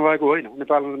बजार नभएको होइन।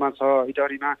 नेपालमा छ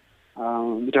इटहरीमा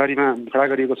खडा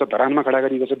गरिएको छ, धरानमा खडा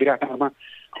गरिएको छ, विराटनगरमा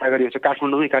खडा गरिएको छ,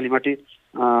 काठमाडौँमै कालीमाटी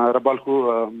र बल्खु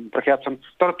प्रख्यात छन्।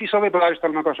 तर ती सबै बजार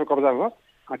स्थलमा कसो कब्जा भयो?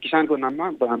 किसानको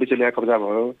नाममा बिजुली कब्जा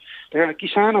भयो। त्यही कारण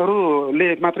किसानहरूले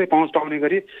मात्रै पहुँच पाउने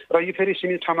गरी र यो फेरि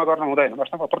सीमित ठाउँमा गर्न हुँदैन।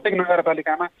 वास्तवमा प्रत्येक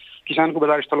नगरपालिकामा किसानको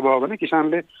बजार स्थल भयो भने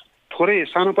किसानले थोरै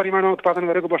सानो परिमाणमा उत्पादन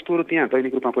गरेको वस्तुहरू त्यहाँ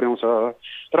दैनिक रूपमा पुर्याउँछ।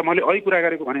 तर मैले अहिले कुरा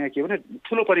गरेको भने के भने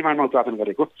ठुलो परिमाणमा उत्पादन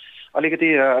गरेको अलिकति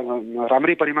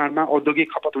राम्रै परिमाणमा औद्योगिक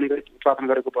खपत हुने गरी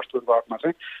उत्पादन गरेको वस्तुहरूको हकमा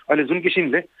चाहिँ अहिले जुन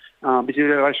किसिमले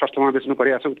बिजुलीलाई सस्तोमा बेच्नु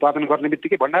परिरहेको छ उत्पादन गर्ने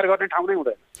बित्तिकै भण्डार गर्ने ठाउँ नै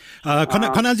हुँदैन।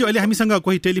 खनालजी अहिले हामीसँग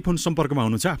कोही टेलिफोन सम्पर्कमा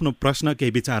हुनुहुन्छ आफ्नो प्रश्न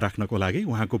केही विचार राख्नको लागि।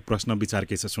 उहाँको प्रश्न विचार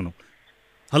के छ सुनौ।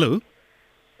 हेलो।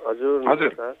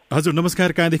 हजुर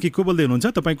नमस्कार। कहाँदेखि को बोल्दै हुनुहुन्छ?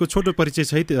 तपाईँको छोटो परिचय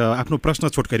सहित आफ्नो प्रश्न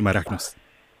छोटकरीमा राख्नुहोस्।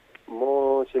 म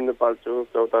सिन्धुपाल्चोक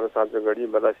चौतारा साँचोगढी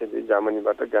बदासे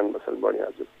जामनीबाट ज्ञान बसल बढी।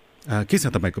 हजुर के छ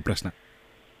तपाईँको प्रश्न?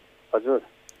 हजुर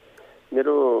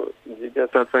मेरो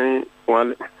जिज्ञासा चाहिँ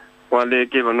उहाँले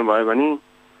के भन्नुभयो भने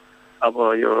अब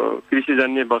यो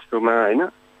कृषिजन्य वस्तुमा होइन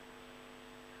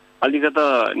अलिकता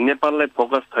नेपाललाई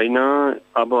फोकस छैन।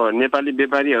 अब नेपाली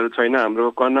व्यापारीहरू छैन हाम्रो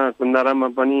कना कुन्दारामा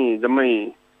पनि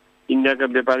जम्मै इन्डियाका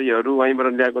व्यापारीहरू वहीँबाट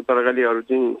ल्याएको तरकारीहरू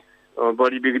चाहिँ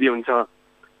बढी बिक्री हुन्छ।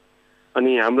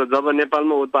 अनि हाम्रो जब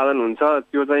नेपालमा उत्पादन हुन्छ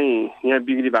त्यो चाहिँ यहाँ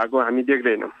बिक्री भएको हामी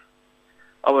देख्दैनौँ।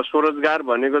 अब स्वरोजगार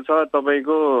भनेको छ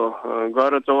तपाईँको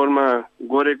गएर चौरमा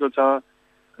गोरेको छ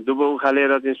दुबो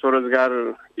उखालेर चाहिँ स्वरोजगार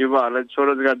युवाहरूलाई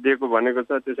स्वरोजगार दिएको भनेको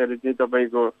छ। त्यसरी चाहिँ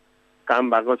तपाईँको काम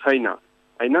भएको छैन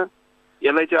होइन।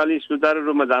 यसलाई चाहिँ अलिक सुचारू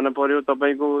रूपमा जानु पर्यो।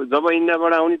 तपाईँको जब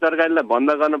इन्डियाबाट आउने तरकारीलाई बन्द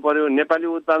गर्नु पर्यो, नेपाली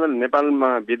उत्पादन नेपालमा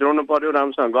भित्राउनु पर्यो,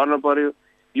 राम्रोसँग गर्नु पर्यो।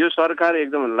 यो सरकार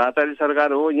एकदम लाचारी सरकार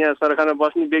हो। यहाँ सरकारमा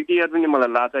बस्ने व्यक्तिगत पनि मलाई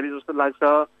लाचारी जस्तो लाग्छ।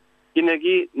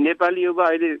 किनकि नेपाली युवा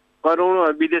अहिले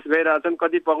करोडौँ विदेश गइरहेछन्,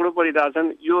 कति पक्रो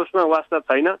परिरहेछन्। यो उसमा वास्ता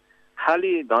छैन।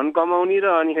 खालि धन कमाउने र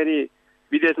अनिखेरि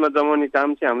विदेशमा जमाउने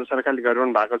काम चाहिँ हाम्रो सरकारले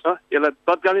गरिरहनु भएको छ। यसलाई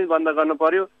तत्कालीन बन्द गर्नु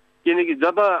पर्यो। किनकि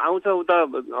जब आउँछ उता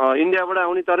इन्डियाबाट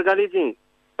आउने तरकारी चाहिँ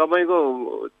तपाईँको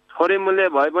थोरै मूल्य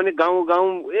भए पनि गाउँ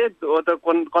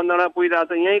कन्दडा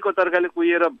पुगिरहेछ, यहीँको तरकारी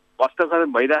कुहिएर भ्रष्टाचार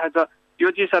भइरहेछ। त्यो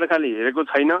चाहिँ सरकारले हेरेको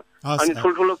छैन। अनि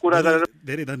ठुल्ठुलो कुरा गरेर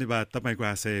धेरै धन्यवाद। तपाईँको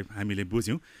आशय हामीले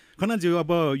बुझ्यौँ। खनालजी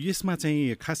अब यसमा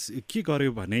चाहिँ खास के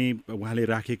गर्यो भने उहाँले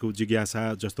राखेको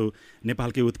जिज्ञासा जस्तो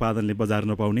नेपालकै उत्पादनले बजार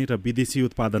नपाउने र विदेशी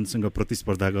उत्पादनसँग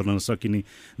प्रतिस्पर्धा गर्न सकिने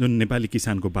जुन नेपाली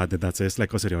किसानको बाध्यता छ यसलाई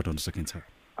कसरी हटाउन सकिन्छ?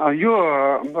 यो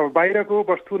बाहिरको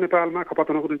वस्तु नेपालमा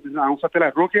खपत हुनको निम्ति आउँछ त्यसलाई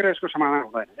रोकेर यसको समाधान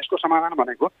हुँदैन। यसको समाधान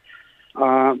भनेको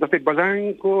जस्तै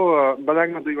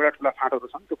बजाङमा दुईवटा ठुला फाँटहरू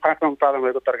छन्। त्यो फाँटमा उत्पादन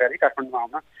भएको तरकारी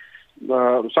काठमाडौँमा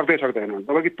आउन सक्दैन।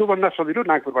 जबकि त्योभन्दा सजिलो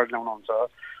नागपुरबाट ल्याउनुहुन्छ।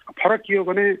 फरक के हो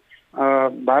भने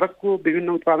भारतको विभिन्न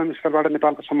उत्पादन स्थलबाट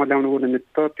नेपालसम्म ल्याउनुको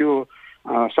निमित्त त्यो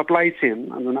सप्लाई चेन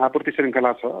जुन आपूर्ति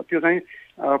श्रृङ्खला छ त्यो चाहिँ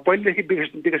पहिलेदेखि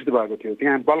विकसित भएको थियो।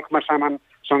 त्यहाँ बल्कमा सामान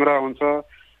सङ्ग्रह हुन्छ,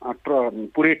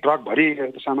 पुरै ट्रकभरि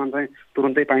त्यो सामान चाहिँ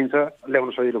तुरुन्तै पाइन्छ, ल्याउन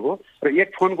सजिलो भयो र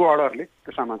एक फोनको अर्डरले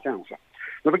त्यो सामान चाहिँ आउँछ।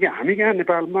 जबकि हामी यहाँ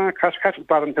नेपालमा खास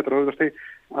उत्पादन क्षेत्रहरू जस्तै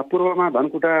पूर्वमा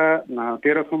धनकुटा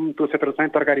तेह्रथुम त्यो क्षेत्र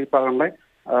चाहिँ तरकारी उत्पादनलाई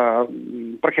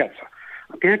प्रख्यात छ।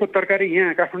 त्यहाँको तरकारी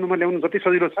यहाँ काठमाडौँमा ल्याउनु जति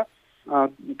सजिलो छ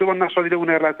त्योभन्दा सजिलो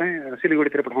उनीहरूलाई चाहिँ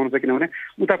सिलगढीतिर पठाउनु छ। किनभने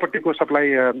उतापट्टिको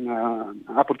सप्लाई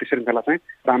आपूर्ति श्रृङ्खला चाहिँ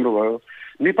राम्रो भयो।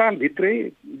 नेपालभित्रै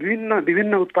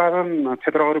विभिन्न उत्पादन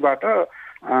क्षेत्रहरूबाट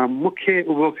मुख्य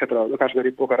उपभोग क्षेत्रहरू खास गरी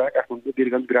पोखरा, काठमाडौँ,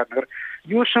 वीरगञ्ज, विराटनगर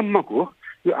योसम्मको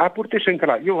यो आपूर्ति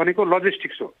श्रृङ्खला यो भनेको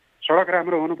लजिस्टिक्स हो। सडक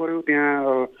राम्रो हुनु पर्यो,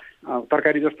 त्यहाँ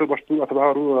तरकारी जस्तो वस्तु अथवा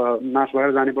अरू नाश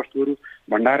भएर जाने वस्तुहरू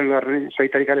भण्डार गर्ने सही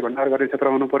तरिकाले भण्डार गर्ने क्षेत्र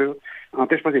हुनु पर्यो।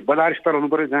 त्यसपछि बजार स्थल हुनु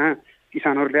पर्यो जहाँ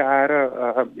किसानहरूले आएर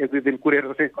एक दुई दिन कुरेर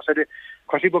चाहिँ कसैले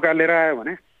खसी बोका लिएर आयो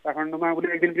भने काठमाडौँमा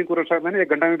उसले एक दिन पनि कुरेर सक्दैन, एक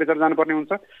घन्टामै बेचेर जानुपर्ने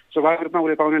हुन्छ। स्वाभाविक रूपमा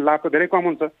उसले पाउने लाभ त धेरै कम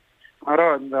हुन्छ र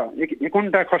एक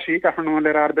घन्टा खसी काठमाडौँमा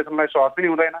लिएर आएर बेच्नलाई सहज पनि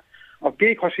हुँदैन। अब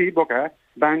केही खसी बोका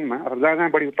दाङमा अथवा जहाँ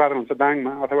बढी उत्पादन हुन्छ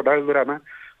दाङमा अथवा डडेलधुरामा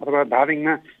अथवा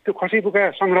धादिङमा त्यो खसी बोका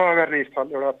सङ्ग्रह गर्ने स्थल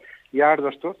एउटा यार्ड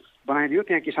जस्तो बनाइदियो।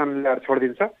 त्यहाँ किसानले ल्याएर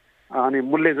छोडिदिन्छ अनि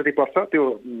मूल्य जति पर्छ त्यो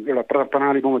एउटा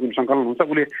प्रणाली बमोजिम सङ्कलन हुन्छ।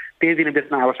 उसले त्यही दिन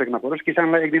बेच्न आवश्यक नपरोस्।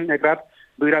 किसानलाई एक दिन एक रात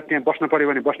दुई रात त्यहाँ बस्न पऱ्यो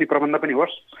भने बस्ने प्रबन्ध पनि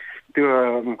होस्, त्यो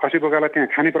खसी बोकालाई त्यहाँ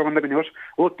खाने प्रबन्ध पनि होस्।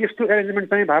 हो त्यस्तो एरेन्जमेन्ट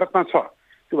चाहिँ भारतमा छ।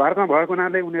 त्यो भारतमा भएको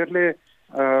हुनाले उनीहरूले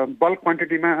बल्क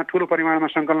क्वान्टिटीमा ठुलो परिमाणमा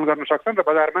सङ्कलन गर्न सक्छन् र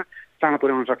बजारमा चाँडो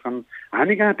पुर्याउन सक्छन्।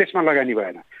 हामी कहाँ त्यसमा लगानी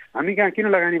भएन। हामी कहाँ किन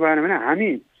लगानी भएन भने हामी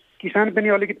किसान पनि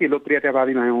अलिकति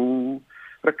लोकप्रियतावादी भयौँ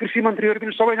र कृषि मन्त्रीहरू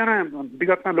पनि सबैजना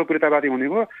विगतमा लोकप्रियतावादी हुने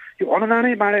भयो। यो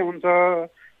अनुदानै बाँडे हुन्छ,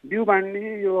 बिउ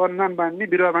बाँड्ने, यो अनुदान बाँड्ने,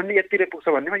 बिरुवा बाँड्ने यतिले पुग्छ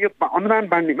भन्नेमा यो अनुदान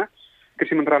बाँड्नेमा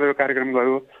कृषि मन्त्रालयको कार्यक्रम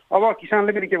गयो। अब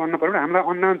किसानले पनि के भन्नु पर्यो भने हामीलाई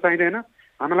अनुदान चाहिँदैन,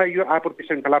 हामीलाई यो आपूर्ति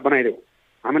श्रृङ्खला बनाइदेऊ।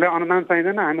 हामीलाई अनुदान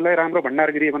चाहिँदैन, हामीलाई राम्रो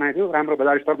भण्डारगृह बनाइदेऊ, राम्रो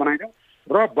बजार स्थल बनाइदेऊ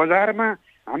र बजारमा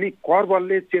हामी कर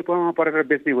बलले चेपोमा परेर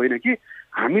बेच्ने होइन कि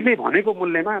हामीले भनेको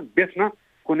मूल्यमा बेच्न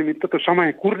निमित्त त्यो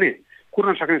समय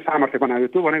कुर्न सक्ने सामर्थ्य बनायो।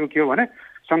 त्यो भनेको के हो भने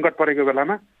सङ्कट परेको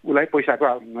बेलामा उसलाई पैसाको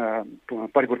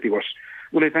परिपूर्ति होस्।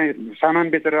 उसले चाहिँ सामान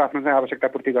बेचेर आफ्नो चाहिँ आवश्यकता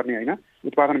पूर्ति गर्ने होइन,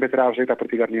 उत्पादन बेचेर आवश्यकता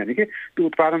पूर्ति गर्ने होइन कि त्यो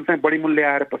उत्पादन चाहिँ बढी मूल्य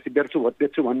आएर पछि बेच्छु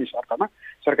भन्ने शर्तमा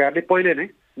सरकारले पहिले नै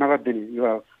नगद दिने,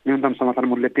 न्यूनतम समर्थन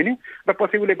मूल्य दिने र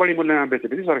पछि उसले बढी मूल्यमा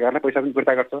बेचेपछि सरकारलाई पैसा पनि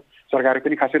फिर्ता गर्छ। सरकारले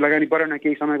पनि खासै लगानी परेन,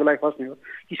 केही समयको लागि फस्ने हो।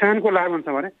 किसानको लाभ हुन्छ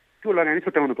भने त्यो लगानी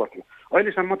छुट्याउनु पर्थ्यो।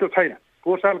 अहिलेसम्म त्यो छैन।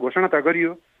 पोहोर साल घोषणा त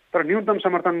गरियो, तर न्यूनतम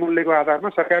समर्थन मूल्यको आधारमा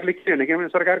सरकारले के भने किनभने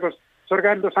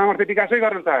सरकारले त सामर्थ्य विकासै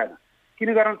गर्न चाहेन।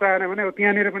 किन गर्न चाहेन भने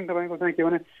त्यहाँनिर पनि तपाईँको चाहिँ के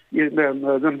भने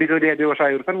जुन बिजुलिया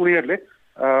व्यवसायहरू छन् उनीहरूले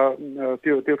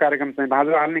त्यो कार्यक्रम चाहिँ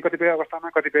भाँजो हाल्ने कतिपय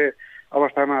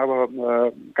अवस्थामा अब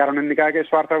कार्यान्वयन निकायकै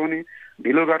स्वार्थ हुने,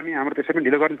 ढिलो गर्ने, हाम्रो त्यसै पनि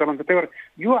ढिलो गर्ने चलन छ। त्यही भएर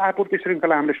यो आपूर्ति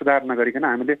श्रृङ्खला हामीले सुधार नगरिकन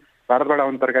हामीले भारतबाट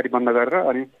आउने तरकारी बन्द गरेर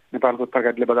अनि नेपालको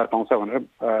तरकारीले बजार पाउँछ भनेर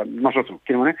नसोचौँ।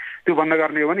 किनभने त्यो बन्द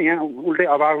गर्ने हो भने यहाँ उल्टै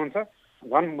अभाव हुन्छ,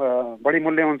 झन् बढी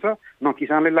मूल्य हुन्छ, न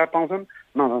किसानले लाभ पाउँछन्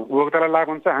न उपभोक्तालाई लाभ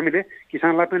हुन्छ। हामीले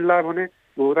किसानलाई पनि लाभ हुने,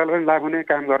 उपभोक्तालाई पनि लाभ हुने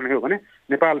काम गर्ने हो भने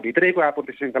नेपालभित्रैको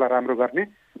आपूर्ति श्रृङ्खला राम्रो गर्ने,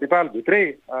 नेपालभित्रै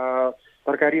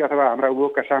तरकारी अथवा हाम्रा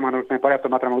उपभोगका सामानहरू चाहिँ पर्याप्त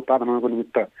मात्रामा उत्पादन हुनको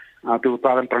निमित्त त्यो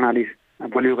उत्पादन प्रणाली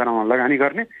बलियो गराउन लगानी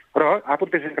गर्ने र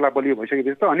आपूर्ति श्रृङ्खला बलियो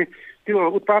भइसकेपछि त अनि त्यो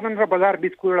उत्पादन र बजार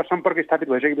बिचको एउटा सम्पर्क स्थापित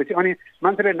भइसकेपछि अनि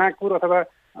मान्छेले नागपुर अथवा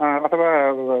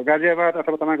गाजियाबाद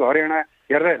अथवा तपाईँको हरियाणा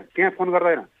हेर्दैन, त्यहाँ फोन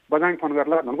गर्दैन, बझाङ फोन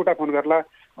गर्ला, धनकुटा फोन गर्ला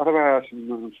अथवा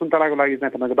सुन्तलाको लागि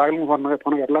चाहिँ तपाईँको बागलुङ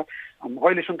फोन गर्ला।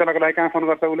 अहिले सुन्तलाको लागि कहाँ फोन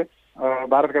गर्छ उसले?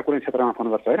 भारतका कुनै क्षेत्रमा फोन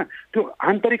गर्छ होइन। त्यो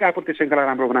आन्तरिक आपूर्ति श्रृङ्खला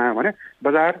राम्रो बनायो भने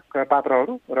बजारका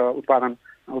पात्रहरू र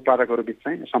उत्पादकहरू बिच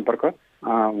चाहिँ सम्पर्क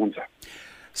हुन्छ।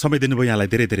 समय दिनुभयो यहाँलाई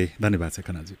धेरै धेरै धन्यवाद छ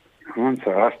खनालजी। हुन्छ,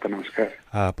 हस् त,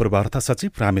 नमस्कार। पूर्व अर्थ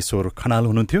सचिव रामेश्वर खनाल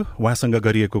हुनुहुन्थ्यो। उहाँसँग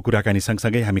गरिएको कुराकानी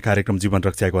सँगसँगै हामी कार्यक्रम जीवन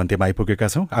रक्षाको अन्त्यमा आइपुगेका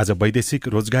छौँ। आज वैदेशिक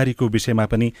रोजगारीको विषयमा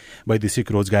पनि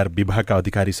वैदेशिक रोजगार विभागका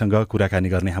अधिकारीसँग कुराकानी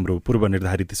गर्ने हाम्रो पूर्व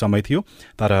निर्धारित समय थियो,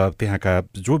 तर त्यहाँका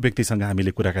जो व्यक्तिसँग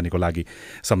हामीले कुराकानीको लागि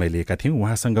समय लिएका थियौँ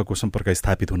उहाँसँगको सम्पर्क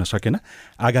स्थापित हुन सकेन।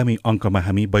 आगामी अङ्कमा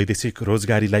हामी वैदेशिक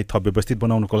रोजगारीलाई थप व्यवस्थित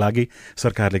बनाउनको लागि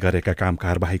सरकारले गरेका काम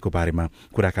कारबाहीको बारेमा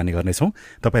कुराकानी गर्नेछौँ।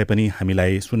 तपाईँ पनि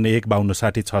हामीलाई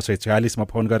 015260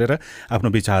 फोन गरेर आफ्नो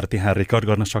विचार त्यहाँ रेकर्ड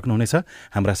गर्न सक्नुहुनेछ।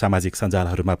 हाम्रा सामाजिक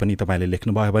सञ्जालहरूमा पनि तपाईँले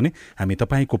लेख्नुभयो भने हामी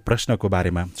तपाईँको प्रश्नको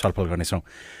बारेमा छलफल गर्नेछौँ।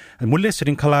 मूल्य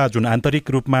श्रृङ्खला जुन आन्तरिक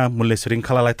रूपमा मूल्य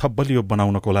श्रृङ्खलालाई थप बलियो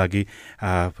बनाउनको लागि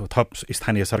थप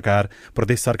स्थानीय सरकार,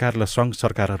 प्रदेश सरकार र सङ्घ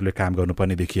सरकारहरूले काम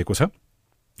गर्नुपर्ने देखिएको छ।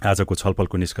 आजको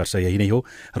छलफलको निष्कर्ष यही नै हो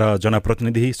र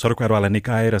जनप्रतिनिधि, सरकारवाला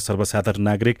निकाय र सर्वसाधारण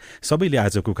नागरिक सबैले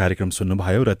आजको कार्यक्रम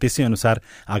सुन्नुभयो र त्यसै अनुसार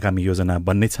आगामी योजना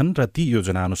बन्नेछन् र ती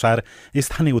योजना अनुसार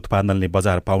स्थानीय उत्पादनले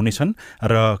बजार पाउनेछन्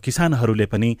र किसानहरूले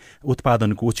पनि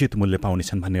उत्पादनको उचित मूल्य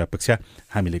पाउनेछन् भन्ने अपेक्षा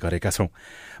हामीले गरेका छौँ।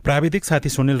 प्राविधिक साथी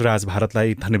सुनिल राज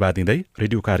भारतलाई धन्यवाद दिँदै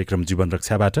रेडियो कार्यक्रम जीवन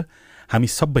रक्षाबाट हामी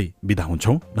सबै बिदा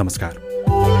हुन्छौँ।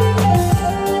 नमस्कार।